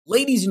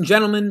Ladies and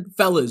gentlemen,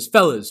 fellas,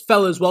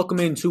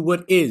 welcome into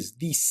what is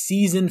the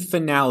season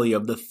finale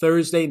of the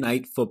Thursday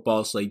Night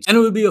Football slate. And it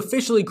will be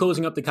officially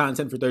closing up the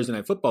content for Thursday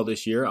Night Football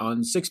this year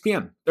on 6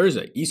 p.m.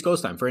 Thursday, East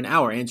Coast time, for an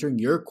hour answering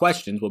your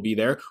questions. We'll be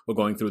there. We're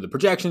going through the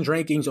projections,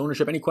 rankings,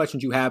 ownership, any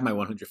questions you have, my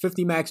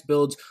 150 max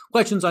builds,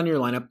 questions on your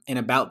lineup, and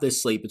about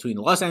this slate between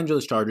the Los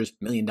Angeles Chargers, $1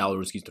 million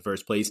riskies to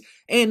first place,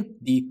 and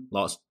the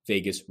Las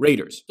Vegas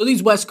Raiders. So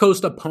these West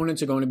Coast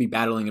opponents are going to be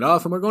battling it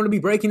off, and we're going to be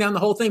breaking down the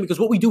whole thing because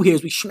what we do here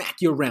is we smack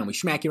you around. We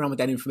smack you around with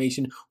that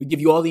information. We give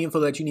you all the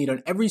info that you need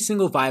on every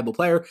single viable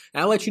player,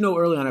 and I'll let you know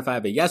early on if I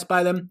have a yes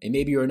by them, and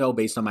maybe you're a no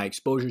based on my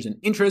exposures and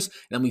interests,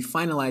 and then we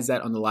finalize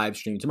that on the live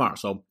stream tomorrow.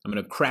 So I'm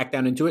going to crack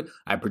down into it.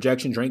 I have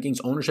projections, rankings,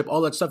 ownership,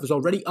 all that stuff is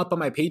already up on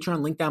my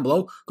Patreon, link down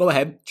below. Go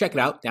ahead, check it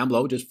out down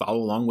below. Just follow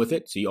along with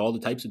it. See all the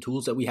types of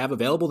tools that we have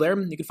available there.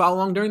 You can follow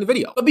along during the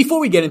video. But before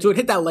we get into it,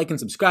 hit that like and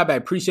subscribe. I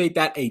appreciate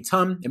that a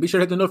ton, and be sure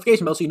to hit the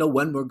notification bell so you know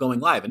when we're going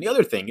live. And the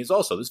other thing is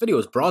also, this video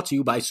is brought to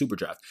you by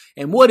Superdraft.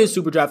 And what is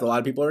Superdraft? A lot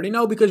of people already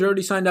know because you're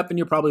already signed up and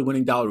you're probably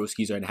winning dollar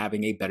rooskies and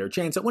having a better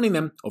chance at winning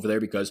them over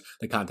there because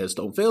the contests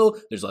don't fill.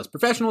 There's less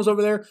professionals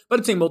over there, but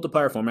it's a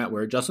multiplier format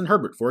where Justin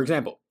Herbert, for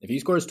example, if he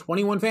scores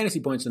 21 fantasy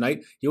points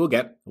tonight, he will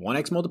get a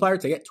 1x multiplier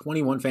to get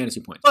 21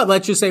 fantasy points. But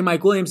let's just say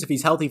Mike Williams, if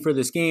he's healthy for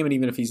this game, and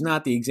even if he's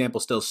not, the example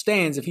still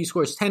stands. If he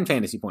scores 10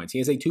 fantasy points, he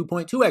has a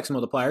 2.2x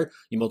multiplier.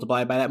 You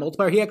multiply by that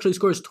multiplier, he actually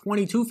scores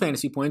 22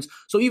 fantasy points.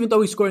 So even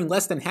though he's scoring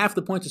less than half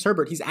the points as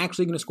Herbert, he's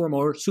actually going to score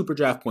more super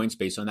draft points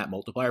based on that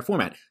multiplier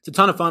format. It's a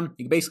ton of fun.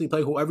 You can basically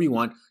play whoever you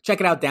want. Check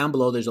it out down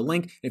below. There's a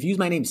link. And if you use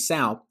my name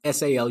Sal,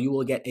 S-A-L, you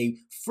will get a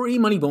free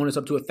money bonus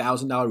up to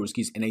 $1,000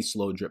 rooskies in a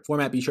slow drip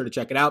format. Be sure to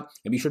check it out.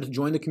 And be sure to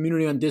join the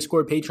community on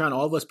Discord, Patreon,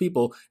 all of us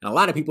people. And a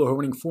lot of people are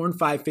winning 4 and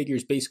 5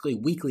 figures basically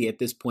weekly at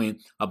this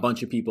point. A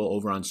bunch of people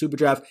over on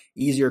Superdraft.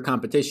 Easier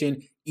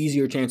competition.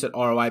 Easier chance at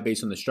ROI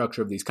based on the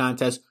structure of these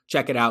contests.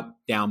 Check it out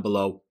down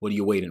below. What are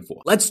you waiting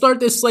for? Let's start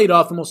this slate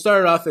off, and we'll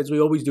start it off as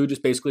we always do,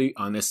 just basically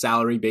on this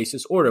salary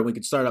basis order. We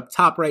could start up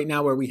top right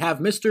now where we have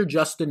Mr.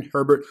 Justin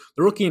Herbert,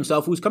 the rookie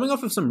himself, who's coming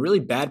off of some really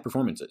bad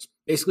performances.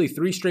 Basically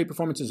 3 straight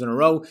performances in a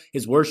row,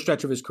 his worst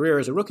stretch of his career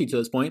as a rookie to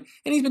this point,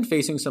 and he's been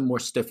facing some more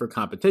stiffer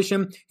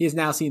competition. He has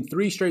now seen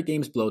 3 straight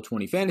games below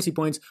 20 fantasy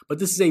points, but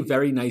this is a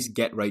very nice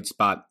get-right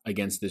spot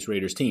against this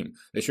Raiders team.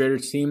 This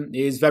Raiders team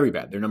is very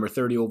bad. They're number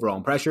 30 overall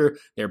in pressure.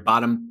 They're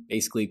bottom,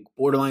 basically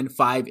borderline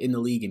 5 in the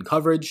league in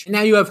coverage. And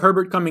now you have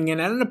Herbert coming in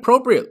at an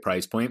appropriate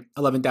price point,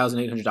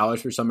 $11,800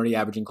 for somebody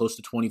averaging close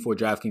to 24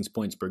 Draftkings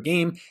points per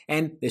game.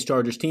 And this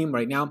Chargers team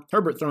right now,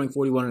 Herbert throwing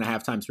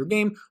 41.5 times per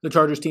game. The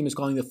Chargers team is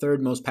calling the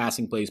 3rd most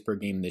passing plays per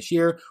game this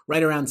year.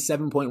 Right around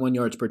 7.1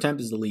 yards per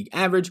attempt is the league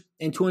average,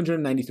 and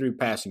 293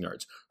 passing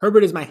yards.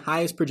 Herbert is my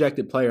highest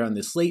projected player on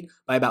this slate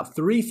by about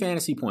 3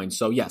 fantasy points.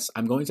 So yes,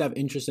 I'm going to have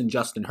interest in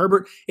Justin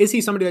Herbert. Is he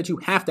somebody that you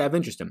have to have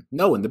interest in?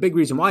 No, and the big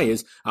reason why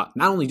is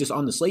not only just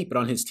on the slate, but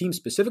on his team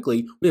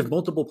specifically, we have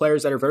multiple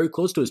players that are very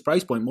close to his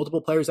price point, multiple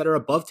players that are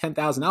above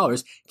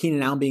 $10,000,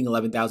 Keenan Allen being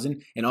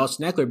 $11,000 and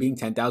Austin Eckler being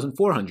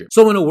 $10,400.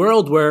 So in a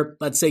world where,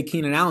 let's say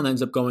Keenan Allen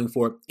ends up going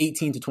for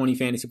 18 to 20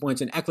 fantasy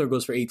points and Eckler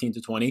goes for 18 to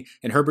 20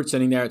 and Herbert's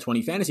sitting there at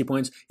 20 fantasy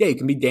points, yeah, you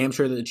can be damn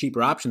sure that the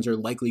cheaper options are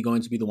likely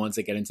going to be the ones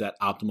that get into that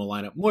optimal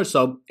lineup more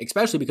so,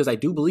 especially because I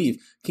do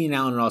believe Keenan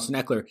Allen and Austin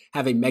Eckler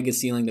have a mega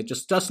ceiling that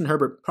just Justin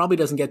Herbert probably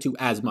doesn't get to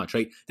as much,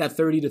 right? That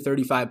 30 to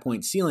 35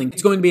 point ceiling,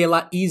 it's going to be a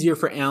lot easier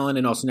for Allen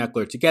and Austin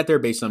Eckler to get there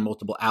based on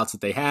multiple outs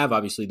that they have.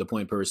 Obviously, the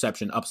point per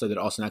reception upside that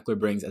Austin Eckler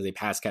brings as a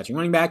pass-catching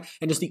running back,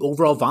 and just the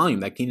overall volume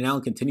that Keenan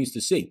Allen continues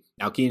to see.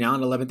 Now, Keenan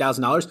Allen at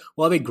 $11,000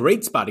 will have a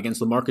great spot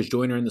against LaMarcus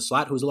Joyner in the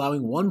slot, who's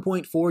allowing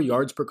 1.4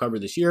 yards per cover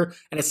this year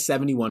and a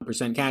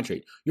 71% catch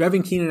rate. You're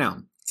having Keenan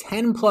Allen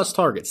 10 plus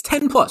targets,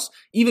 10 plus,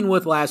 even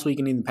with last week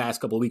and in the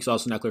past couple of weeks,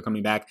 Austin Eckler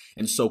coming back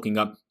and soaking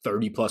up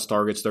 30 plus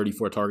targets,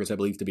 34 targets, I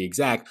believe to be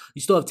exact.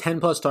 You still have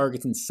 10 plus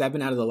targets in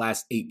 7 out of the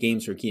last 8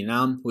 games for Keenan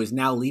Allen, who is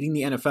now leading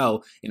the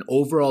NFL in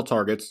overall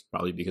targets,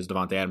 probably because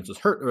Devontae Adams was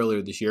hurt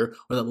earlier this year,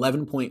 with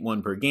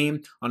 11.1 per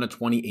game on a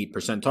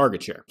 28%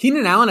 target share.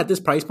 Keenan Allen at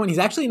this price point, he's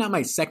actually not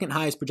my second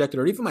highest projected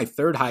or even my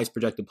 3rd highest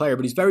projected player,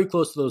 but he's very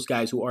close to those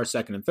guys who are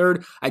 2nd and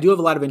 3rd. I do have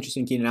a lot of interest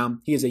in Keenan Allen.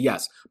 He is a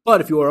yes.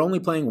 But if you are only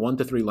playing 1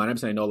 to 3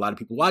 lineups, and I know a lot of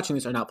people watching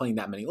this are not playing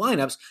that many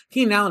lineups,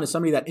 Keenan Allen is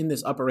somebody that in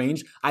this upper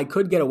range I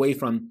could get away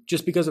from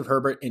just because of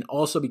Herbert and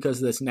also because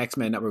of this next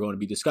man that we're going to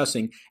be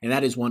discussing, and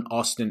that is one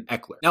Austin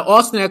Eckler. Now,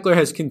 Austin Eckler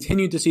has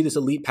continued to see this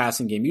elite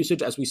passing game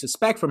usage as we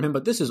suspect from him,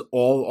 but this is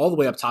all the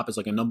way up top as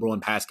like a number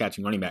 1 pass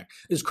catching running back.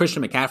 This is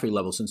Christian McCaffrey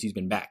level since he's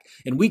been back.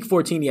 In week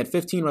 14, he had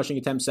 15 rushing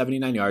attempts,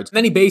 79 yards. And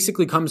then he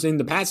basically comes in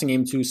the passing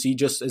game to see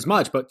just as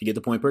much, but to get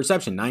the point per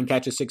reception, 9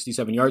 catches,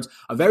 67 yards,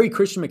 a very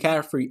Christian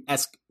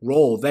McCaffrey-esque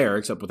role there,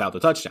 except without the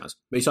touchdowns.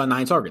 But he saw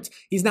 9 targets.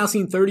 He's now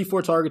seen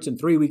 34 targets in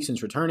 3 weeks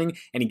since returning,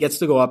 and he gets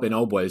to go up, and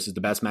oh boy, this is the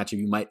best matchup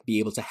you might be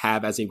able to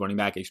have as a running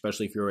back,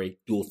 especially if you're a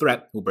dual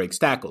threat who breaks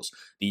tackles.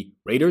 The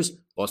Raiders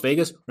Las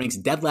Vegas ranks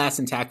dead last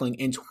in tackling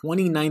and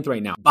 29th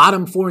right now.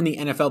 Bottom 4 in the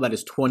NFL, that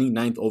is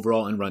 29th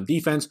overall in run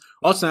defense.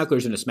 Austin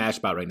Ekeler's in a smash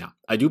spot right now.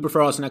 I do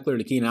prefer Austin Ekeler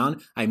to Keenan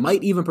Allen. I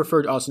might even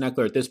prefer Austin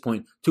Ekeler at this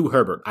point to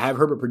Herbert. I have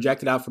Herbert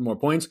projected out for more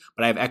points,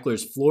 but I have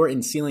Eckler's floor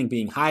and ceiling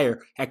being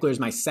higher. Eckler is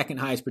my second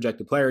highest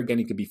projected player. Again,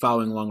 you could be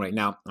following along right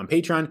now on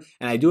Patreon.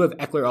 And I do have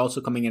Ekeler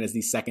also coming in as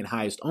the second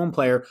highest owned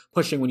player,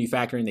 pushing when you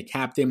factor in the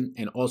captain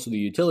and also the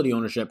utility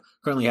ownership.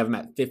 Currently have him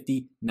at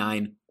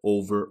 59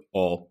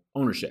 overall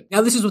ownership.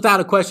 Now, this is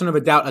without a question of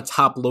a doubt a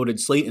top-loaded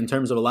slate in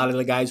terms of a lot of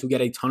the guys who get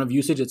a ton of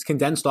usage. It's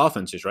condensed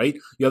offenses, right?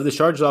 You have the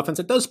Chargers offense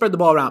that does spread the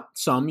ball around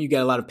some. You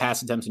get a lot of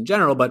pass attempts in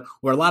general, but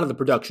where a lot of the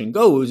production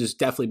goes is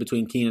definitely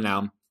between Keenan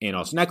Allen and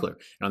Austin Ekeler.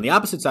 And on the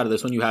opposite side of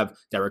this one, you have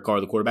Derek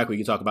Carr, the quarterback we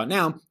can talk about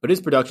now, but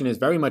his production is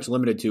very much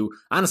limited to,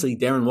 honestly,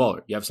 Darren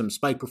Waller. You have some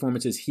spike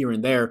performances here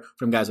and there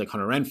from guys like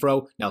Hunter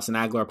Renfrow. Nelson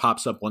Aguilar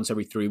pops up once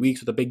every 3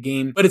 weeks with a big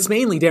game, but it's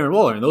mainly Darren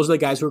Waller, and those are the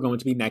guys who are going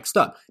to be next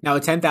up. Now, a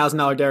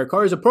 $10,000 Derek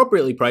Carr is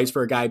appropriately priced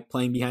for a guy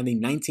playing behind the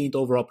 19th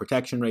overall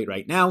protection rate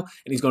right now,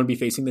 and he's going to be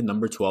facing the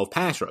number 12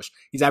 pass rush.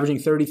 He's averaging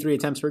 33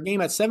 attempts per game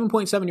at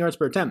 7.7 yards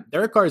per attempt.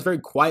 Derek Carr has very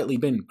quietly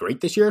been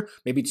great this year.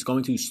 Maybe it's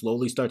going to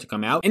slowly start to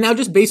come out. And now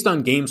just based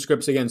on game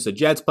scripts against the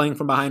Jets, playing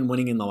from behind,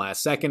 winning in the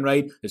last second,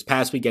 right? This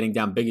past week, getting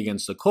down big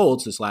against the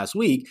Colts this last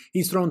week,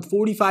 he's thrown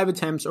 45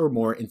 attempts or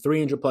more in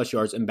 300 plus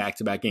yards in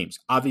back-to-back games.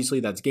 Obviously,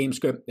 that's game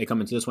script. They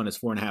come into this one as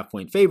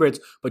 4.5-point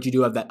favorites, but you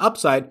do have that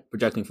upside,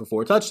 projecting for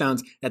 4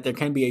 touchdowns, that there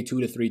can be a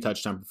 2 to 3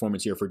 touchdown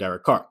performance here for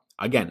Derek Carr.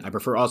 Again, I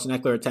prefer Austin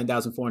Ekeler at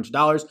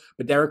 $10,400,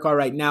 but Derek Carr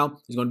right now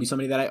is going to be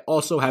somebody that I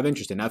also have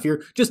interest in. Now, if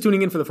you're just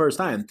tuning in for the first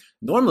time,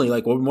 normally,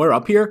 like when we're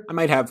up here, I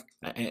might have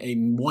a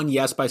one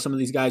yes by some of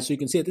these guys. So you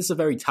can see that this is a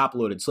very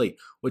top-loaded slate,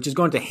 which is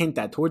going to hint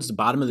that towards the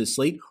bottom of this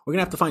slate, we're going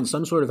to have to find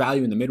some sort of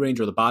value in the mid-range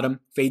or the bottom,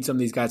 fade some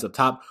of these guys up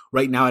top.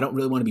 Right now, I don't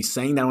really want to be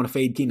saying that I want to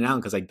fade Keenan Allen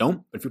because I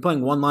don't. But if you're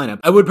playing one lineup,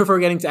 I would prefer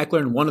getting to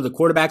Ekeler and one of the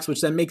quarterbacks,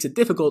 which then makes it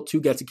difficult to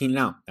get to Keenan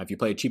Allen. Now, if you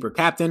play a cheaper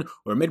captain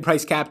or a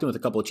mid-price captain with a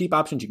couple of cheap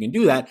options, you can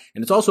do that.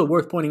 And it's also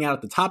worth pointing out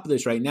at the top of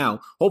this right now.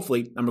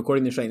 Hopefully, I'm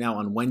recording this right now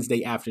on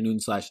Wednesday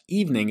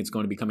afternoon/evening. It's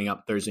going to be coming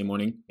out Thursday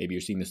morning. Maybe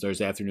you're seeing this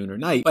Thursday afternoon or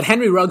night. But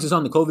Henry Ruggs is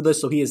on the COVID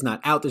list, so he is not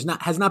out.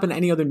 Has not been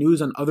any other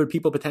news on other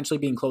people potentially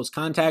being close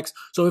contacts.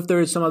 So if there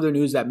is some other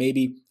news that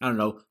maybe, I don't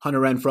know, Hunter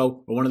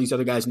Renfrow or one of these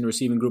other guys in the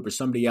receiving group or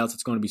somebody else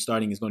that's going to be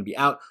starting is going to be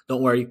out,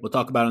 don't worry. We'll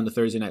talk about it on the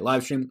Thursday night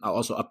live stream. I'll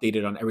also update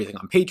it on everything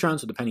on Patreon.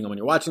 So depending on when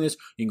you're watching this,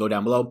 you can go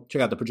down below,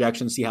 check out the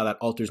projections, see how that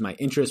alters my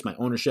interest, my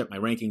ownership, my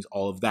rankings,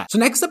 all of that. So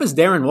next up is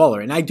Darren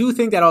Waller. And I do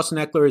think that Austin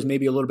Ekeler is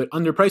maybe a little bit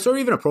underpriced or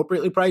even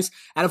appropriately priced.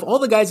 Out of all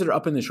the guys that are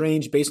up in this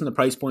range, based on the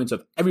price points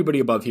of everybody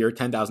above here,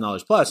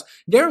 $10,000 plus,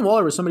 Darren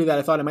Waller was somebody that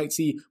I thought I might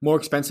see more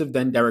expensive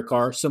than Derek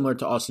Carr, similar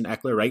to Austin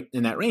Ekeler, right,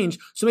 in that range.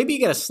 So maybe you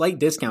get a slight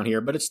discount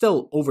here, but it's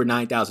still over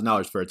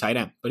 $9,000 for a tight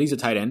end. But he's a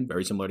tight end,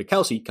 very similar to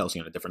Kelsey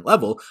on a different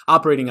level,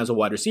 operating as a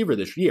wide receiver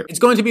this year. It's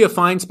going to be a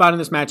fine spot in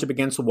this matchup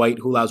against White,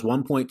 who allows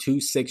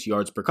 1.26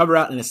 yards per cover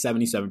out and a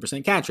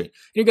 77% catch rate. And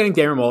you're getting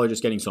Darren Waller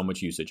just getting so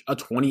much usage. A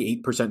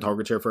 28%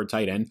 target share for a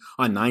tight end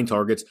on 9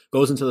 targets,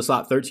 goes into the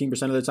slot 13%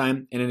 of the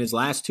time, and in his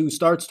last 2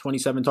 starts,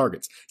 27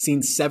 targets.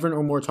 Seen 7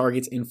 or more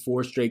targets in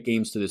 4 straight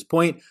games to this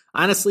point.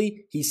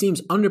 Honestly, he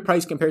seems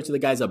underpriced compared to the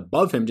guys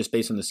above him just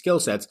based on the skill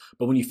sets,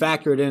 but when you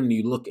factor it in and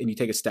you look and you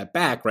take a step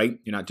back, right,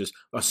 you're not just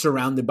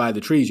surrounded by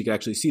the trees, you can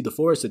actually see the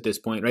forest at this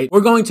point, right?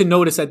 We're going to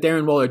notice that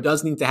Darren Waller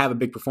does need to have a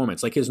big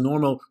performance, like his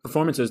normal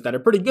performances that are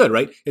pretty good,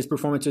 right? His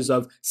performances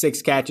of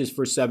 6 catches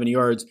for 7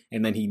 yards,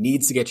 and then he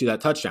needs to get you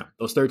that touchdown.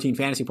 Those 13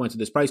 fantasy points at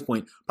this price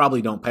point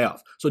probably don't pay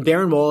off. So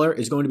Darren Waller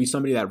is going to be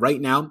somebody that right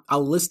now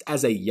I'll list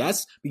as a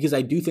yes, because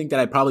I do think that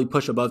I'd probably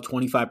push above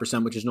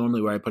 25%, which is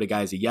normally where I put a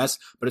guy as a yes,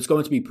 but it's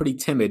going to be pretty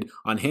timid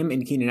on him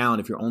and Keenan Allen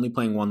if you're only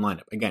playing one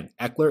lineup. Again,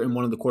 Ekeler and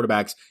one of the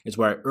quarterbacks is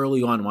where I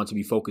early on want to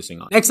be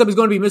focusing on. Next up is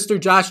going to be Mr.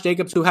 Josh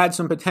Jacobs, who had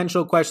some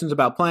potential questions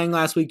about playing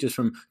last week just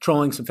from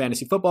trolling some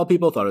fantasy football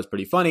people, thought it was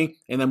pretty funny,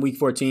 and then week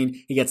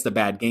 14, he gets the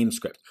bad game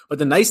script. But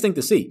the nice thing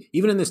to see,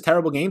 even in this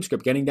terrible game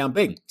script, getting down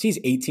big, sees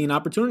 18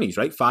 opportunities,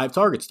 right? 5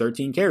 targets,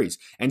 13 carries,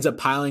 ends up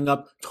piling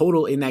up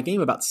total in that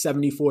game, about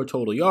 74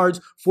 total yards,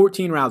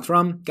 14 routes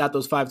from, got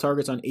those 5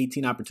 targets on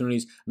 18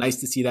 opportunities. Nice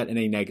to see that in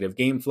a negative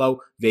game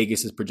flow.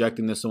 Vegas is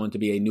projecting this one to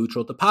be a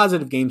neutral to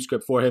positive game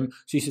script for him,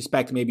 so you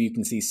suspect maybe you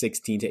can see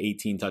 16 to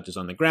 18 touches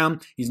on the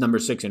ground. He's number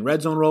 6 in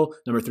red zone roll,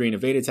 number 3 in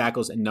evaded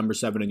tackles, and number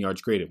 7 in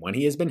yards created. When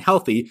he has been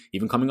healthy,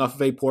 even coming off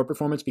of a poor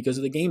performance because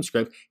of the game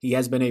script, he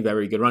has been a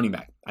very good running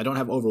back. I don't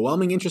have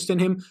overwhelming interest in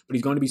him, but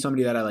he's going to be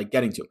somebody that I like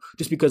getting to,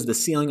 just because the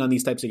ceiling on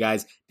these types of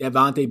guys,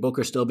 Devontae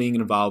Booker still being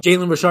involved,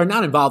 Jalen Richard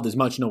not involved as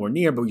much, nowhere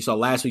near, but we saw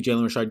last week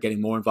Jalen Richard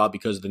getting more involved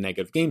because of the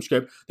negative game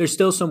script. There's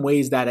still some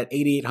ways that at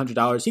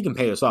 $8,800, he can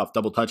pay us off.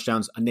 Double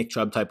touchdowns, a Nick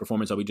Chubb type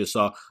performance that we just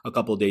saw a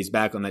couple of days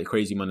back on that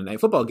crazy Monday Night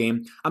Football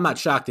game. I'm not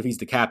shocked if he's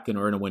the captain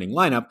or in a winning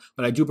lineup,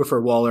 but I do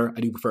prefer Waller,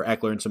 I do prefer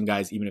Ekeler and some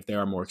guys, even if they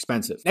are more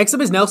expensive. Next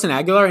up is Nelson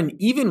Aguilar, and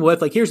even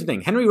with, here's the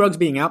thing, Henry Ruggs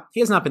being out, he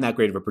has not been that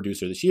great of a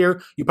producer this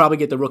year. You probably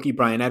get the rookie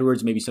Bryan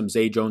Edwards, maybe some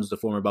Zay Jones, the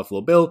former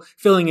Buffalo Bill,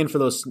 filling in for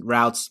those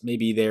routes.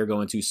 Maybe they're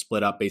going to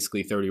split up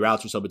basically 30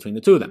 routes or so between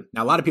the two of them.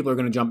 Now, a lot of people are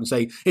going to jump and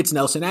say, it's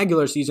Nelson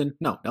Aguilar's season.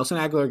 No, Nelson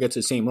Aguilar gets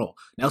the same role.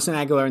 Nelson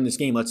Aguilar in this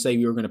game, let's say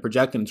we were going to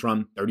project him to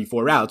run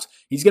 34 routes.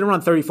 He's going to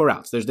run 34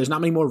 routes. There's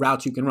not many more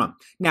routes you can run.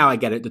 Now, I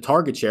get it. The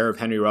target share of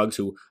Henry Ruggs,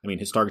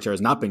 his target share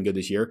has not been good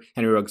this year.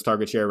 Henry Ruggs'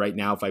 target share right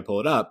now, if I pull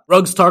it up,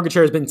 Ruggs' target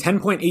share has been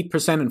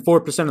 10.8% and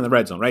 4% in the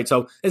red zone, right?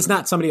 So it's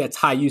not somebody that's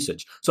high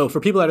usage. So for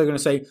people that are going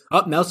to say,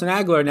 Nelson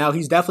Aguilar now,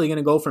 he's definitely going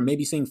to go from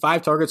maybe seeing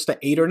 5 targets to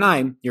 8 or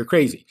 9, you're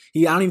crazy.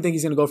 I don't even think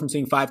he's going to go from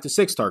seeing 5 to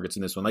 6 targets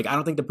in this one. I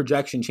don't think the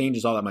projection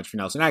changes all that much for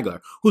Nelson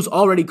Aguilar, who's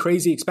already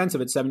crazy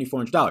expensive at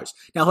 $7,400.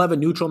 Now he'll have a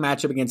neutral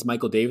matchup against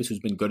Michael Davis, who's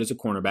been good as a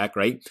cornerback,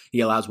 right? He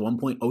allows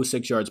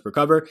 1.06 yards per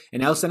cover.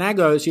 And Nelson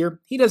Aguilar this year,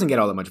 he doesn't get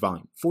all that much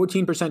volume.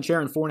 14%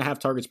 share and 4.5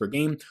 targets per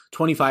game,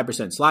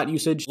 25% slot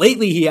usage.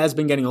 Lately, he has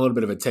been getting a little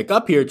bit of a tick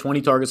up here,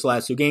 20 targets the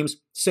last 2 games,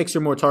 6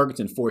 or more targets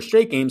in 4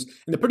 straight games.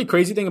 And the pretty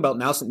crazy thing about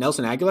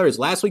Nelson Aguilar is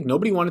last week,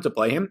 nobody wanted to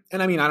play him.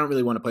 And I don't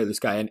really want to play this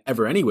guy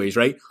ever anyways,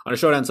 right? On a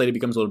showdown slate, it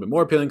becomes a little bit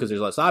more appealing because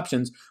there's less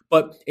options.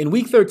 But in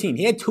week 13,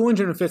 he had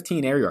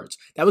 215 air yards.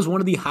 That was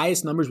one of the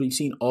highest numbers we've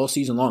seen all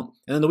season long.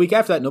 And then the week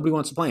after that, nobody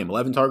wants to play him.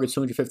 11 targets,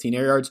 215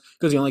 air yards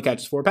because he only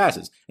catches 4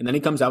 passes. And then he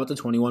comes out with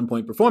a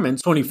 21-point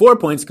performance, 24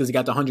 points because he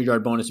got the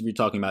 100-yard bonus if you're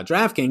talking about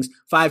Draftkings,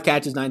 5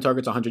 catches, 9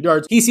 targets, 100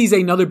 yards. He sees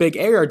another big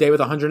air yard day with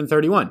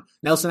 131.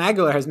 Nelson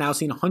Aguilar has now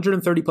seen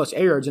 130 plus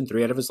air yards in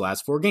 3 out of his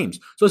last 4 games.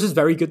 So this is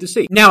very good to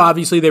see. Now,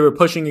 obviously, they were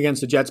pushing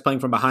against the Jets playing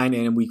from behind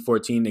and in week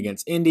 14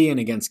 against Indy and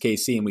against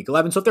KC in week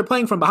 11. So if they're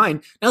playing from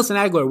behind, Nelson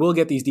Aguilar will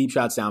get these deep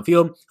shots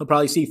downfield. He'll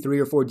probably see 3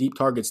 or 4 deep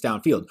targets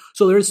downfield.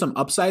 So there is some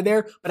upside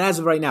there. But as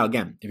of right now,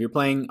 again, if you're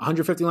playing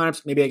 150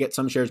 lineups, maybe I get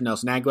some shares of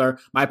Nelson Aguilar.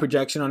 My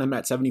projection on him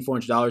at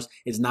 $7,400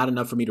 is not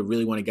enough for me to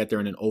really want to get there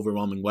in an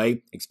overwhelming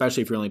way,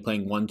 especially if you're only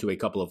playing 1 to a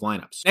couple of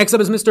lineups. Next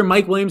up is Mr.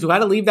 Mike Williams, who had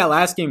to leave that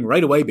last game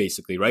right away,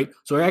 basically, right?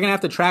 So we're going to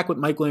have to track what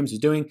Mike Williams is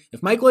doing.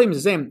 If Mike Williams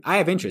is in, I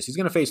have interest. He's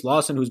going to face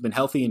Lawson, who's been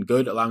healthy and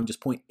good, allowing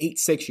just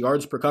 0.86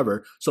 yards per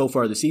cover so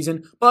far this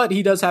season, but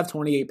he does have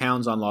 28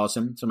 pounds on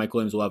Lawson, so Mike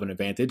Williams will have an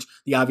advantage.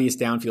 The obvious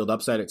downfield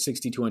upside at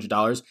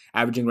 $6,200,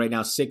 averaging right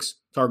now 6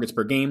 targets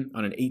per game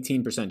on an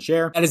 18%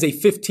 share. That is a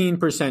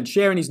 15%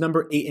 share, and he's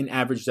number 8 in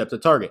average depth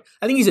of target.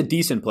 I think he's a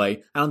decent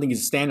play. I don't think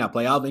he's a standout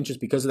play. I'll have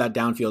interest because of that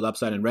downfield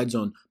upside and red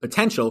zone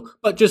potential,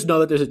 but just know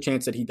that there's a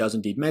chance that he does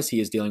indeed miss. He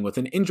is dealing with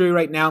an injury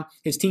right now.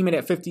 His teammate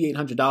at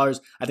 $5,800,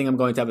 I think I'm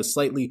going to have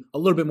a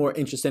little bit more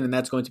interest in, and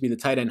that's going to be the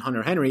tight end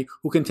Hunter Henry,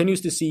 who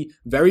continues to see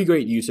very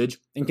great usage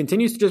and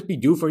continues to just be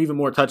due for even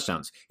more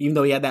touchdowns. Even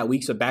though he had that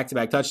weeks of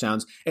back-to-back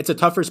touchdowns, it's a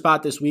tougher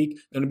spot this week.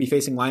 Going to be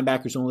facing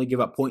linebackers who only give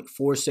up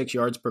 0.46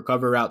 yards per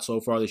cover out so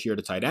far this year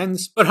to tight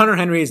ends. But Hunter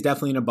Henry is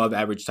definitely an above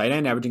average tight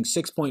end, averaging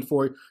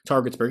 6.4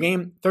 targets per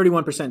game,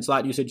 31%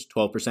 slot usage,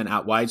 12%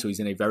 out wide. So he's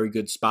in a very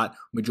good spot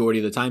majority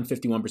of the time,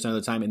 51% of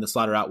the time in the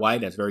slot or out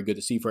wide. That's very good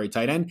to see for a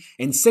tight end.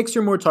 And 6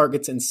 or more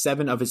targets in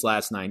 7 of his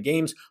last 9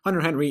 games.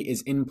 Hunter Henry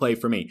is in play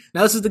for me.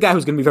 Now, this is the guy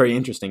who's going to be very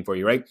interesting for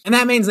you, right? And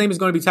that man's name is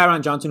going to be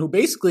Tyron Johnson, who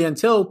basically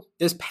until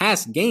this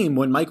past game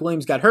when Mike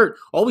Williams got hurt,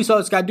 all we saw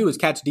this guy do is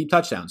catch deep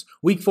touchdowns.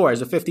 Week 4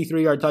 has a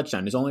 53-yard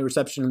touchdown, his only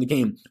reception in the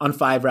game on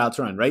 5 routes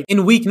run, right?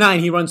 In week 9,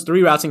 he runs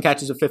 3 routes and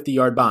catches a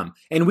 50-yard bomb.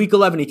 In week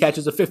 11, he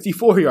catches a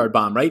 54-yard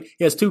bomb, right?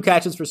 He has 2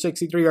 catches for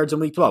 63 yards in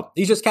week 12.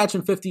 He's just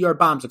catching 50-yard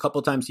bombs a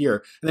couple times a year.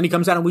 And then he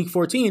comes out in week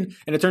 14,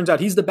 and it turns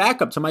out he's the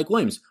backup to Mike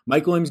Williams.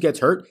 Mike Williams gets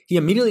hurt. He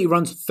immediately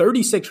runs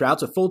 36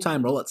 routes, a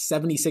full-time role at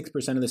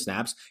 76% of the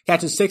snaps,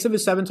 catches 6 of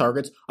his 7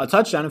 targets, a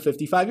touchdown, and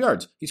 55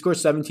 yards. He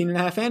scores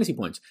 17.5 fantasy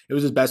points. It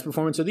was his best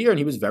performance of the year, and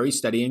he was very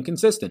steady and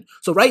consistent.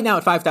 So right now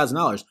at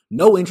 $5,000,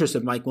 no interest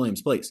if Mike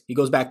Williams plays. He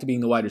goes back to being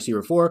the wide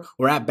receiver 4,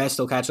 or at best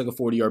he'll catch like a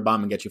 40-yard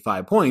bomb and get you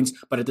 5 points.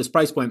 But at this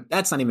price point,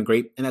 that's not even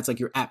great, and that's like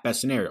your at best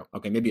scenario.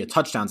 Okay, maybe a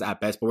touchdown's at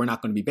best, but we're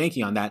not going to be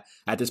banking on that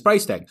at this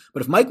price tag.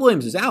 But if Mike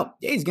Williams is out,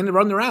 yeah, he's going to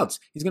run the routes.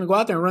 He's going to go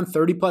out there and run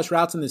 30 plus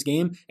routes in this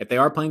game. If they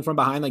are playing from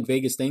behind like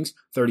Vegas thinks,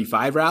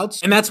 35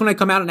 routes. And that's when I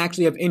come out and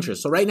actually have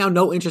interest. So right now,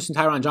 no interest in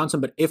Tyron Johnson,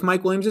 but if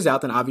Mike Williams is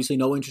out, then obviously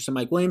no interest in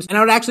Mike Williams. And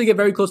I would actually get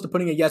very close to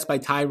putting a yes by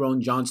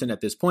Tyrone Johnson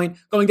at this point.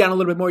 Going down a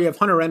little bit more, you have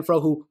Hunter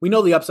Renfrow, who we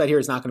know the upside here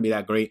is not going to be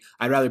that great.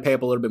 I'd rather pay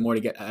up a little bit more to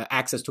get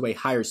access to a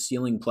higher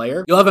ceiling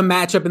player. You'll have a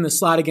matchup in the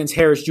slot against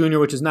Harris Jr.,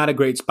 which is not a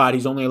great spot.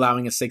 He's only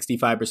allowing a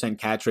 65%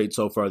 catch rate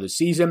so far this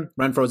season.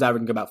 Renfro's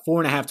averaging about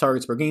 4.5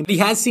 targets per game. But he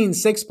has seen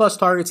 6 plus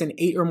targets and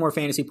 8 or more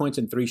fantasy points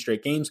in 3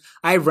 straight games.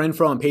 I have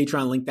Renfrow on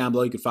Patreon, link down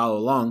below. You could follow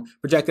along.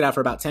 Projected out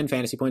for about 10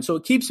 fantasy points. So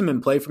it keeps him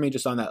in play for me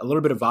just on that a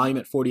little bit of volume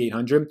at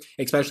 4,800,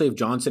 especially if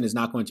Johnson is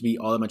not going to be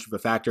all that much of a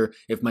factor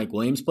if Mike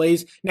Williams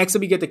plays. Next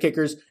up, you get the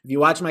kickers. If you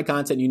watch my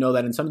content, you know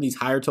that in some of these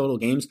higher total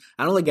games,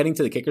 I don't like getting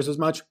to the kickers as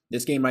much.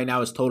 This game right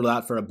now is totaled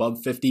out for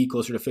above 50,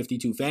 closer closer to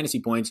 52 fantasy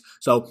points.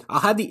 So I'll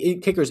have the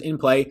kickers in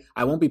play.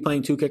 I won't be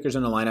playing 2 kickers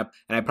in the lineup,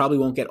 and I probably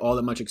won't get all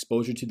that much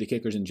exposure to the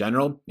kickers in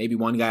general. Maybe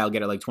one guy I'll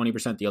get at like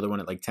 20%, the other one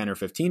at like 10 or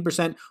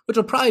 15%, which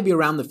will probably be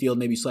around the field,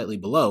 maybe slightly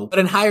below. But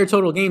in higher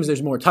total games,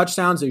 there's more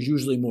touchdowns. There's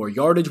usually more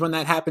yardage when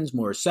that happens,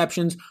 more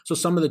receptions. So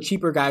some of the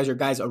cheaper guys are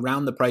guys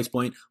around the price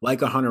point,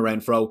 like a Hunter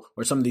Renfrow,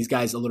 or some of these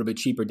guys a little bit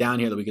cheaper down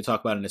here that we could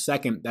talk about in a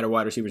second that are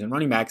wide receivers and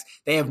running backs.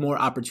 They have more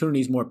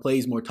opportunities, more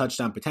plays, more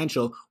touchdown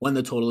potential when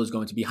the total is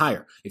going to be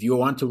higher. If you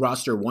want to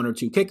roster 1 or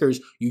 2 kickers,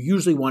 you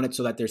usually want it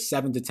so that there's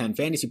 7 to 10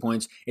 fantasy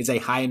points. It's a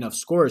high enough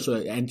score so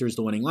it enters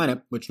the winning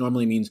lineup, which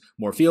normally means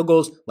more field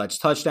goals, less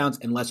touchdowns,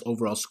 and less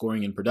overall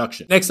scoring and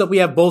production. Next up, we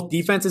have both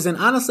defenses, and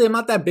honestly, I'm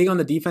not that big on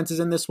the defenses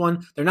in this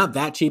one. They're not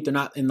that cheap. They're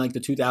not in like the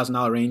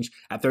 $2,000 range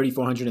at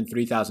 $3,400 and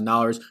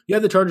 $3,000. You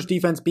have the Chargers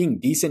defense being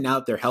decent now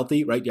that they're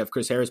healthy, right? You have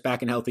Chris Harris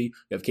back and healthy.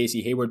 You have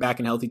Casey Hayward back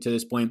and healthy to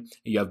this point.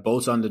 You have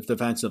Bosa on the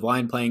defensive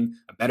line playing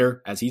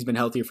better as he's been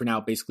healthier for now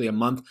basically a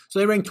month. So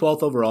they rank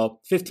 12th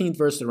overall, 15th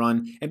versus the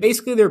run, and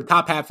basically they're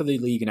top half of the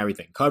league and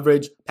everything.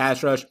 Coverage,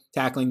 pass rush,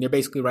 tackling, they're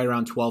basically right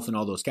around 12th in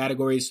all those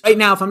categories. Right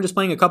now, if I'm just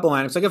playing a couple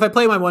lineups, like if I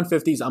play my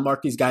 150s, I'll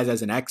mark these guys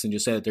as an X and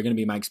just say that they're going to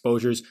be my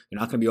exposures. They're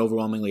not going to be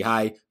overwhelmingly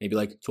high, maybe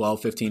like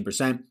 12, 15%.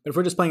 But if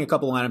we're just playing a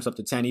couple lineups up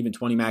to 10, even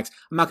 20 max,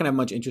 I'm not going to have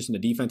much interest in the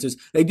defenses.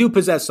 They do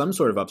possess some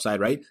sort of upside,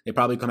 right? They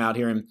probably come out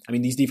here and,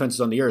 these defenses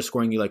on the year are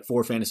scoring you like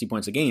 4 fantasy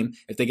points a game.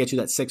 If they get you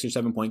that 6 or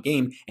 7 point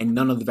game and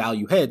none of the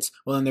value hits,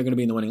 well, then they're going to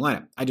be in the winning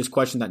lineup. I just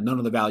question that none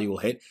of the value will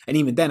hit. And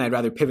even then, I'd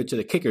rather pivot to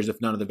the kickers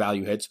if none of the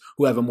value hits,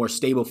 who have a more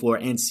stable floor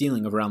and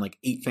ceiling of around like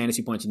 8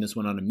 fantasy points in this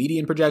one on a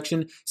median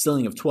projection,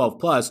 ceiling of 12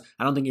 plus.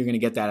 I don't think you're going to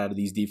get that out of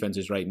these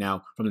defenses right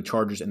now from the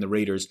Chargers and the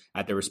Raiders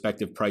at their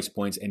respective price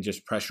points and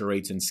just pressure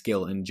rates and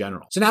skill in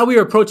general. So now we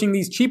are approaching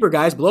these cheaper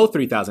guys below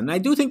 3,000. And I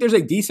do think there's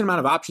a decent amount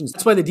of options.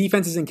 That's why the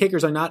defenses and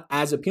kickers are not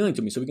as appealing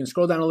to me. So we can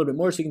scroll down a little bit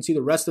more so you can see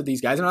the rest of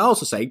these guys. And I'll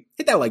also say,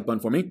 hit that like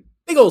button for me.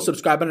 Big old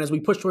subscribe button as we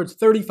push towards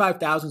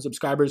 35,000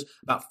 subscribers,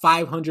 about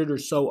 500 or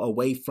so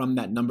away from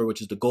that number,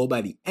 which is the goal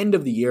by the end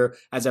of the year.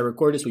 As I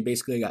record this, we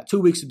basically got 2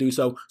 weeks to do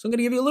so. So I'm going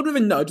to give you a little bit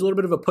of a nudge, a little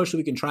bit of a push so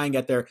we can try and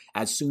get there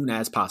as soon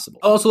as possible.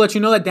 I'll also let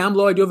you know that down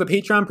below I do have a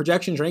Patreon,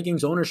 projections,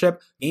 rankings,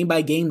 ownership, game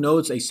by game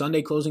notes, a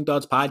Sunday closing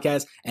thoughts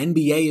podcast.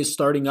 NBA is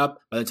starting up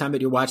by the time that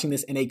you're watching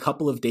this in a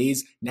couple of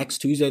days. Next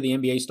Tuesday, the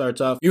NBA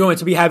starts off. You're going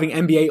to be having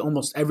NBA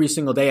almost every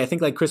single day. I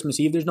think like Christmas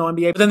Eve, there's no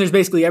NBA, but then there's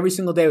basically every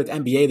single day with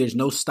NBA. There's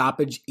no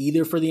stoppage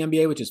either for the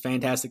NBA, which is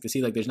fantastic to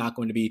see. Like there's not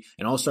going to be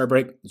an all-star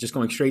break. It's just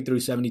going straight through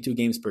 72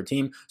 games per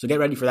team. So get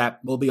ready for that.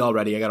 We'll be all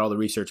ready. I got all the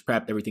research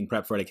prepped, everything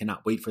prepped for it. I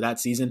cannot wait for that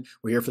season.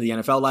 We're here for the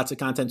NFL, lots of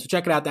content. So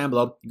check it out down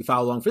below. You can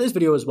follow along for this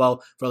video as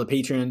well for all the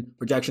Patreon,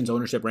 projections,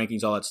 ownership,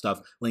 rankings, all that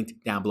stuff linked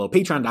down below.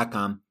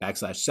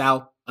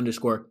 Patreon.com/Sal_Vetri_.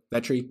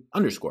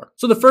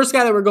 So the first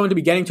guy that we're going to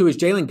be getting to is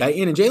Jalen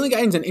Guyton, and Jalen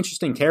Guyton's an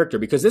interesting character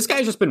because this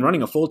guy's just been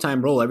running a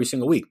full-time role every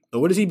single week. But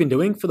what has he been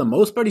doing? For the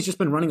most part, he's just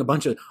been running a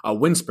bunch of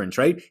wind sprints,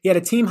 right? He had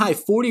a team-high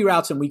 40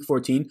 routes in week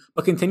 14,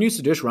 but continues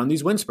to just run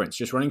these wind sprints,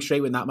 just running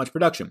straight with not much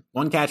production.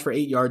 1 catch for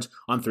 8 yards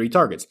on 3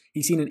 targets.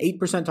 He's seen an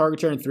 8% target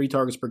share and 3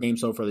 targets per game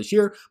so far this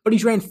year, but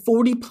he's ran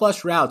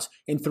 40-plus routes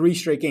in 3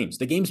 straight games.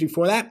 The games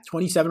before that,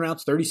 27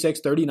 routes, 36,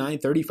 39,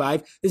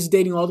 35. This is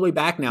dating all the way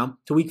back now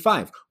to week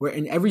 5, where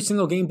in every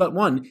single game but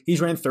one,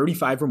 he's ran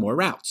 35 or more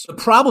routes. The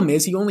problem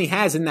is he only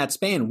has in that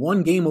span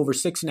 1 game over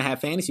 6.5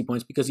 fantasy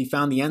points because he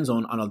found the end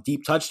zone on a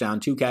deep touchdown,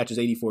 2 catches,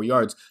 84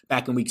 yards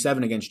back in week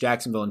 7 against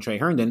Jacksonville, and Trey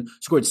Herndon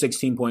scored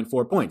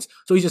 16.4 points.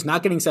 So he's just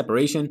not getting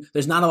separation.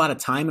 There's not a lot of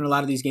time in a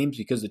lot of these games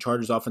because the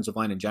Chargers offensive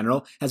line in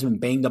general has been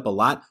banged up a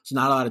lot. So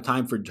not a lot of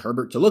time for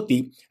Herbert to look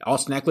deep.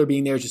 Austin Eckler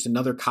being there is just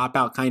another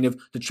cop-out kind of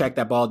to check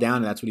that ball down,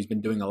 and that's what he's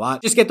been doing a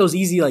lot. Just get those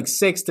easy like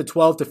 6 to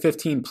 12 to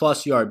 15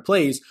 plus yard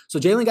plays. So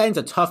Jalen Guyton's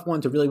a tough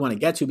one to really want to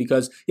get to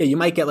because, yeah, you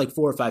might get like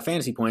 4 or 5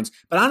 fantasy points,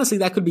 but honestly,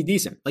 that could be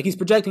decent. Like he's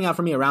projecting out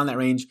for me around that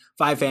range,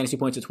 5 fantasy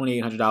points at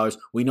 $2,800.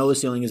 We know the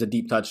ceiling is a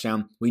deep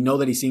touchdown. We know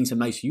that he's seeing some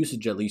nice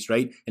usage at least,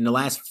 right? In the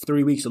last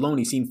 3 weeks alone,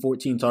 he's seen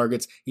 14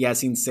 targets. He has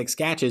seen 6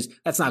 catches.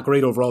 That's not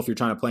great overall if you're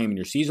trying to play him in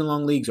your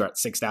season-long leagues or at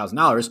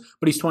 $6,000,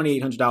 but he's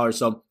 $2,800.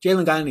 So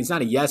Jalen Guyton, he's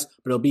not a yes,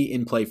 but he'll be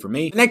in play for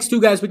me. The next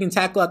 2 guys we can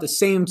tackle at the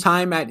same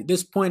time at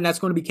this point, and that's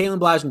going to be Kalen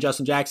Ballage and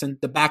Justin Jackson.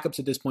 The backups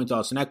at this point,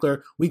 Austin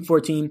Eckler. Week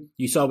 14,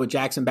 you saw with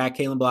Jackson back,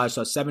 Kalen Ballage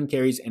saw 7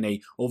 carries and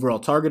a overall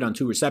target on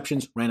 2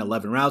 receptions, ran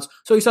 11 routes.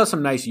 So he saw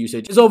some nice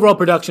usage. His overall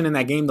production in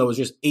that game, though, was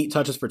just 8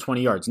 touches for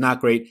 20 yards.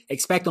 Not great.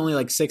 Expect only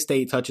like 6 to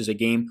 8 touches a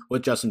game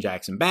with Justin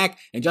Jackson back.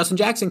 And Justin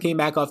Jackson came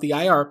back off the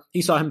IR.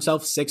 He saw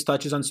himself 6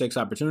 touches on 6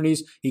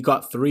 opportunities. He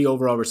caught 3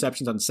 overall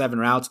receptions on 7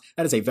 routes.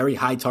 That is a very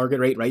high target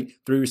rate, right?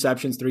 3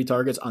 receptions, 3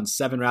 targets on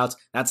 7 routes.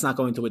 That's not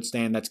going to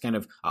withstand. That's kind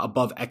of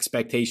above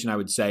expectation, I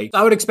would say. So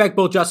I would expect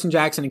both Justin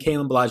Jackson and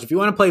Kalen Ballage. If you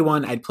want to play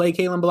one, I'd play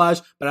Kalen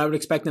Ballage, but I would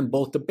expect them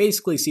both to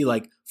basically see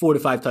like 4 to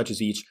 5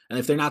 touches each. And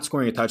if they're not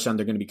scoring a touchdown,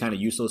 they're going to be kind of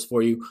useless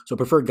for you. So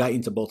prefer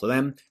Guyton to both of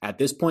them at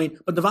this point.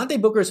 But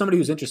Devontae Booker is somebody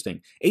who's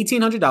interesting.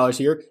 $1,800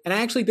 here, and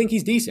I actually think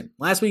he's decent.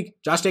 Last week,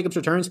 Josh Jacobs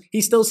returns.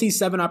 He still sees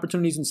 7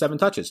 opportunities and 7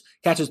 touches.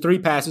 Catches 3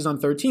 passes on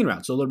 13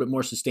 routes, so a little bit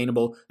more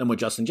sustainable than what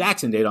Justin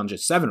Jackson did on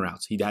just 7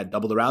 routes. He had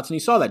double the routes, and he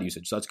saw that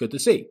usage, so that's good to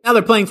see. Now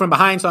they're playing from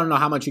behind, so I don't know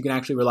how much you can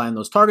actually rely on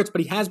those targets,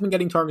 but he has been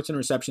getting targets and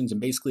receptions in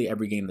basically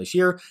every game this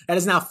year. That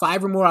is now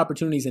 5 or more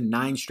opportunities in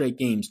 9 straight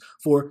games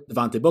for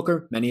Devontae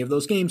Booker. Many of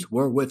those games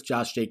were with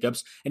Josh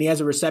Jacobs, and he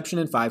has a reception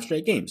in 5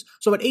 straight games.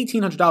 So at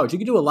 $1,800, you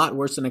could do a lot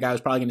worse than a guy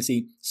who's probably going to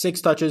see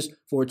 6 touches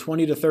for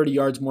 20 to 30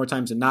 yards more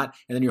times than not,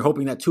 and then you're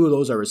hoping that 2 of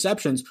those are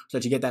receptions so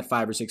that you get that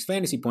 5 or 6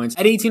 fantasy points.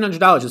 At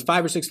 $1,800, is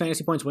 5 or 6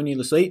 fantasy points win you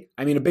the slate?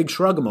 I mean, a big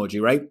shrug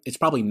emoji, right? It's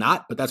probably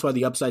not, but that's why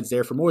the upside's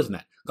there for more than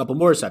that. A couple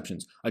more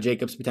receptions.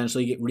 Jacobs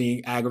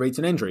potentially aggravates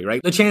an injury,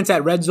 right? The chance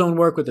at red zone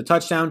work with the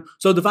touchdown.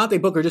 So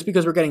Devontae Booker, just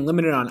because we're getting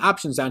limited on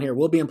options down here,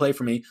 will be in play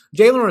for me.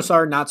 Jalen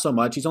Rashard, not so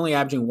much. He's only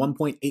averaging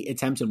 1.8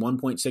 attempts and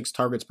 1.6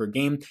 targets per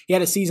game. He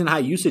had a season high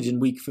usage in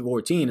week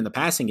 14 in the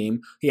passing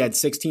game. He had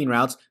 16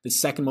 routes, the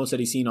second most that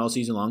he's seen all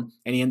season long,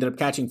 and he ended up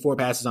catching 4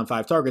 passes on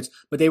 5 targets,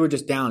 but they were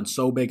just down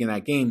so big in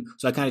that game.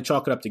 So I kind of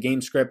chalk it up to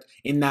game script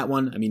in that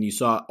one. I mean, you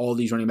saw all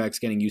these running backs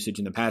getting usage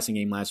in the passing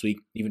game last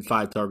week, even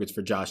 5 targets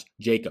for Josh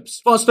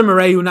Jacobs. Foster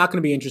Murray, who not going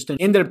to be interested,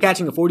 ended up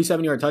catching a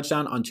 47-yard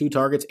touchdown on 2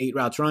 targets, 8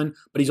 routes run,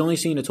 but he's only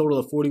seen a total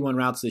of 41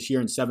 routes this year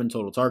and 7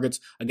 total targets.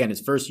 Again,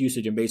 his first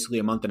usage in basically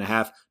a month and a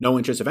half. No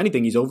interest. If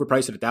anything, he's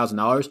overpriced at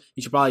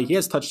 $1,000. He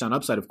has touchdown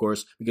upside, of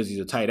course, because he's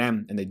a tight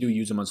end, and they do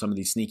use him on some of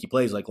these sneaky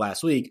plays like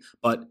last week,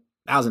 but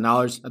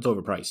 $1,000, that's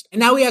overpriced. And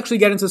now we actually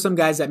get into some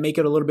guys that make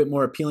it a little bit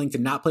more appealing to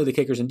not play the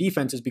kickers and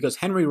defenses because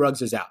Henry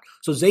Ruggs is out.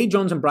 So Zay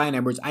Jones and Bryan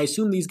Edwards, I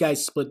assume these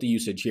guys split the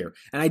usage here.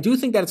 And I do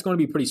think that it's going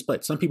to be pretty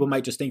split. Some people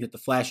might just think that the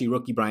flashy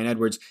rookie Bryan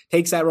Edwards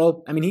takes that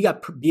role. I mean, he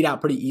got beat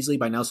out pretty easily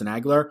by Nelson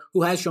Aguilar,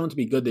 who has shown to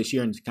be good this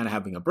year and kind of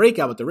having a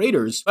breakout with the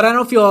Raiders. But I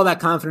don't feel all that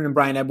confident in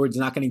Bryan Edwards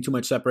not getting too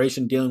much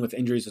separation, dealing with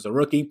injuries as a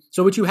rookie.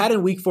 So what you had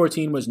in week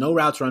 14 was no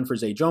routes run for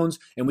Zay Jones.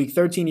 In week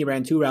 13, he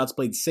ran 2 routes,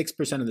 played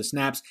 6% of the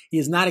snaps. He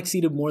has not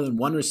exceeded more than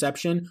 1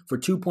 reception for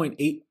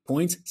 2.8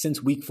 points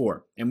since week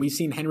 4. And we've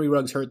seen Henry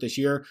Ruggs hurt this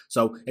year,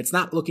 so it's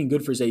not looking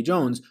good for Zay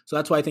Jones. So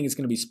that's why I think it's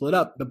going to be split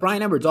up. But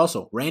Bryan Edwards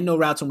also ran no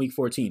routes in week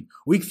 14.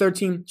 Week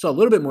 13 saw a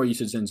little bit more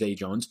usage than Zay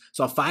Jones.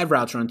 Saw 5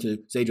 routes run to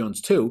Zay Jones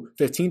 2,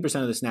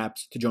 15% of the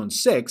snaps to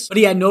Jones 6. But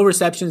he had no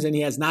receptions, and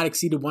he has not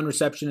exceeded 1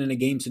 reception in a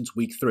game since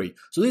week 3.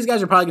 So these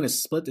guys are probably going to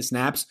split the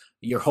snaps.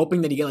 You're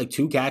hoping that you get like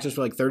 2 catches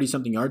for like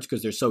 30-something yards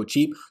because they're so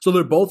cheap. So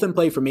they're both in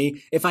play for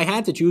me. If I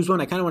had to choose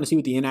one, I kind of want to see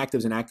what the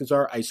inactives and actives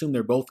are. I assume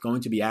they're both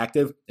going to be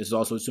active. This is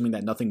also assuming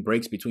that nothing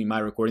breaks between my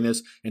recording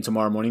this and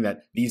tomorrow morning,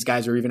 that these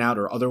guys are even out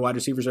or other wide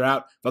receivers are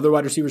out. If other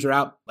wide receivers are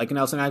out, like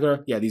Nelson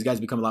Aguilar, yeah, these guys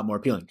become a lot more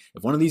appealing.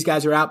 If one of these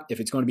guys are out, if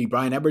it's going to be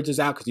Bryan Edwards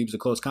is out because he was a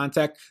close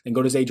contact, then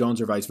go to Zay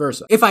Jones or vice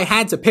versa. If I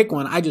had to pick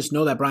one, I just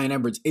know that Bryan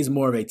Edwards is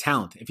more of a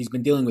talent. If he's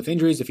been dealing with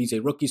injuries, if he's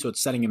a rookie, so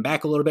it's setting him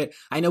back a little bit,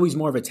 I know he's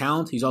more of a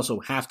talent. He's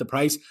also half the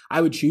price.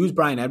 I would choose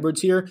Bryan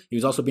Edwards here. He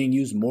was also being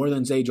used more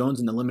than Zay Jones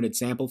in the limited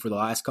sample for the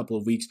last couple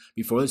of weeks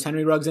before this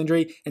Henry Ruggs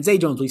injury. And Zay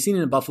Jones, we've seen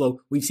it in Buffalo.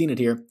 We've seen it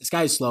here. This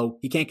guy is slow.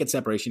 He can't get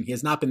separation. He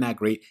has not been that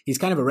great. He's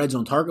kind of a red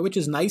zone target, which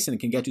is nice and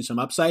it can get you some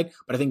upside.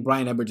 But I think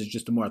Bryan Edwards is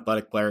just a more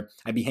athletic player.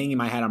 I'd be hanging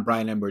my hat on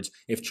Bryan Edwards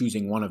if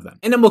choosing one of them.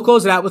 And then we'll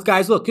close it out with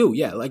guys, look,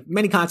 like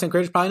many content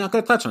creators probably not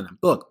going to touch on them.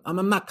 But look,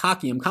 I'm not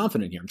cocky. I'm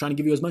confident here. I'm trying to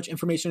give you as much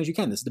information as you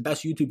can. This is the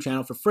best YouTube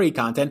channel for free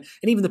content.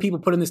 And even the people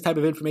putting this type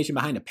of information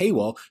behind a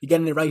paywall, you're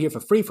getting it right here for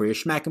free. You're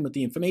smacking with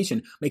the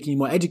information, making you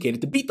more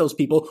educated to beat those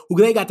people who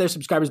they got their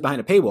subscribers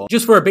behind a paywall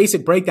just for a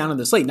basic breakdown of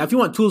the slate. Now, if you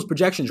want tools,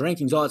 projections,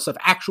 rankings, all that stuff,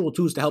 actual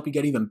tools to help you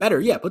get even better,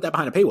 yeah, put that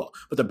behind a paywall.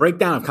 But the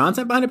breakdown of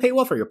content behind a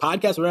paywall for your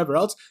podcast or whatever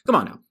else, come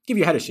on now, give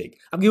your head a shake.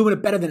 I'm doing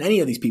it better than any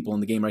of these people in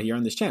the game right here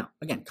on this channel.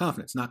 Again,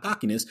 confidence, not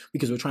cockiness,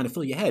 because we're trying to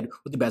fill your head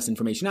with the best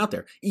information out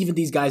there. Even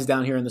these guys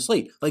down here in the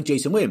slate, like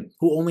Jason Witten,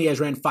 who only has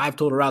ran 5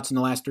 total routes in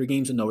the last 3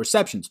 games and no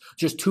receptions,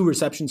 just 2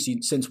 receptions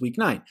since week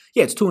 9.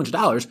 Yeah, it's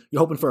 $200. You're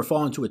hoping for a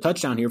fall into a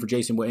touchdown here for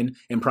Jason Witten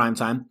in prime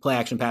time, play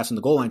action pass on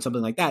the goal line,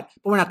 something like that.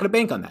 But we're not going to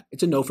bank on that.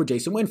 It's a no for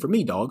Jason Witten for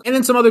me, dog. And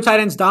then some other tight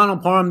ends,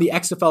 Donald Parham, the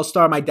XFL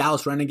star, my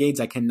Dallas Renegades.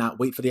 I cannot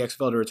wait for the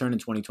XFL to return in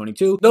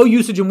 2022. No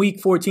usage in week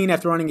 14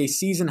 after running a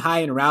season high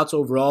in routes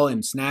overall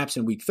and snaps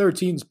in week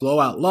 13's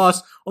blowout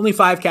loss. Only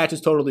 5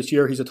 catches total this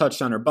year. He's a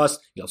touchdown or bust.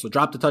 He also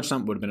dropped a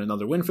touchdown. Would have been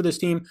another win for this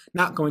team.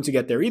 Not going to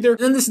get there either. And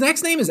then this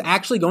next name is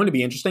actually going to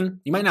be interesting.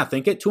 You might not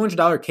think it. $200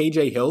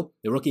 KJ Hill,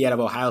 the rookie out of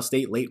Ohio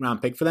State, late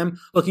round pick for them.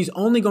 Look, he's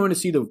only going to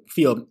see the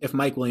field if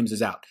Mike Williams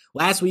is out.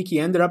 Last week, he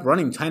ended up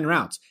running 10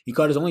 routes. He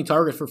caught his only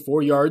target for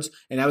 4 yards,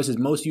 and that was his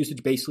most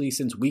usage basically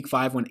since week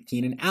 5 when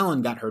Keenan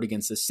Allen got hurt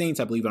against the Saints,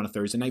 I believe, on a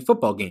Thursday night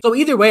football game. So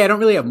either way, I don't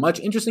really have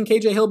much interest in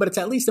KJ Hill, but it's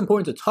at least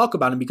important to talk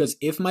about him because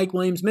if Mike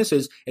Williams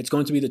misses, it's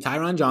going to be the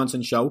Tyron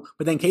Johnson show,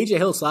 but then KJ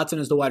Hill slots in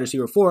as the wide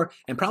receiver 4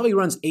 and probably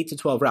runs 8 to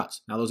 12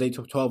 routes. Now, those 8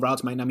 to 12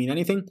 routes might not mean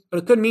anything, but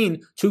it could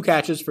mean 2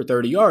 catches for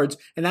 30 yards,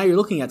 and now you're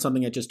looking at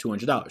something at just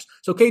 $200.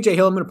 So KJ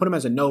Hill, I'm going to put him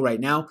as a no right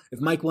now. If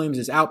Mike Williams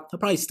is out, he'll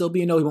probably still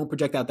be a no. He won't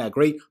project out that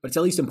great, but it's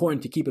at least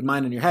important to keep in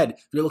mind in your head.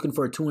 If you're looking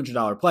for a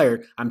 $200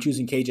 player, I'm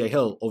choosing KJ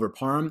Hill over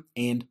Parham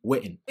and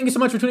Witten. Thank you so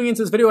much for tuning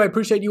into this video. I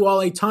appreciate you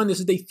all a ton. This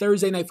is the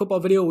Thursday Night Football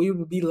video. We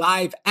will be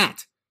live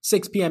at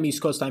 6 p.m.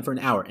 East Coast time for an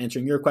hour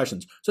answering your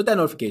questions. So hit that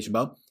notification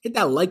bell, hit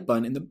that like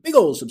button, and the big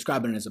old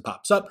subscribe button as it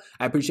pops up.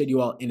 I appreciate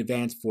you all in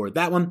advance for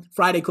that one.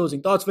 Friday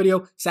closing thoughts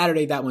video.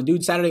 Saturday, that one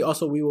dude. Saturday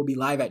also we will be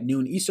live at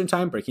noon Eastern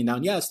time breaking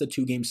down, yes, the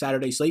 2-game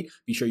Saturday slate.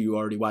 Be sure you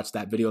already watched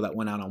that video that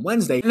went out on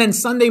Wednesday. And then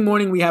Sunday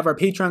morning we have our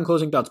Patreon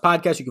closing thoughts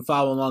podcast. You can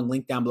follow along,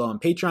 link down below on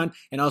Patreon,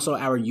 and also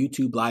our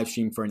YouTube live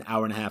stream for an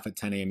hour and a half at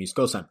 10 a.m. East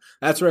Coast time.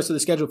 That's the rest of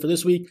the schedule for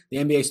this week. The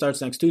NBA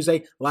starts next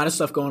Tuesday. A lot of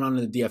stuff going on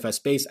in the DFS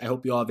space. I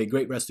hope you all have a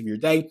great rest of your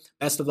day.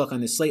 Best of luck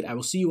on this slate. I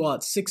will see you all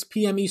at 6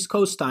 p.m. East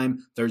Coast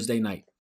time Thursday night.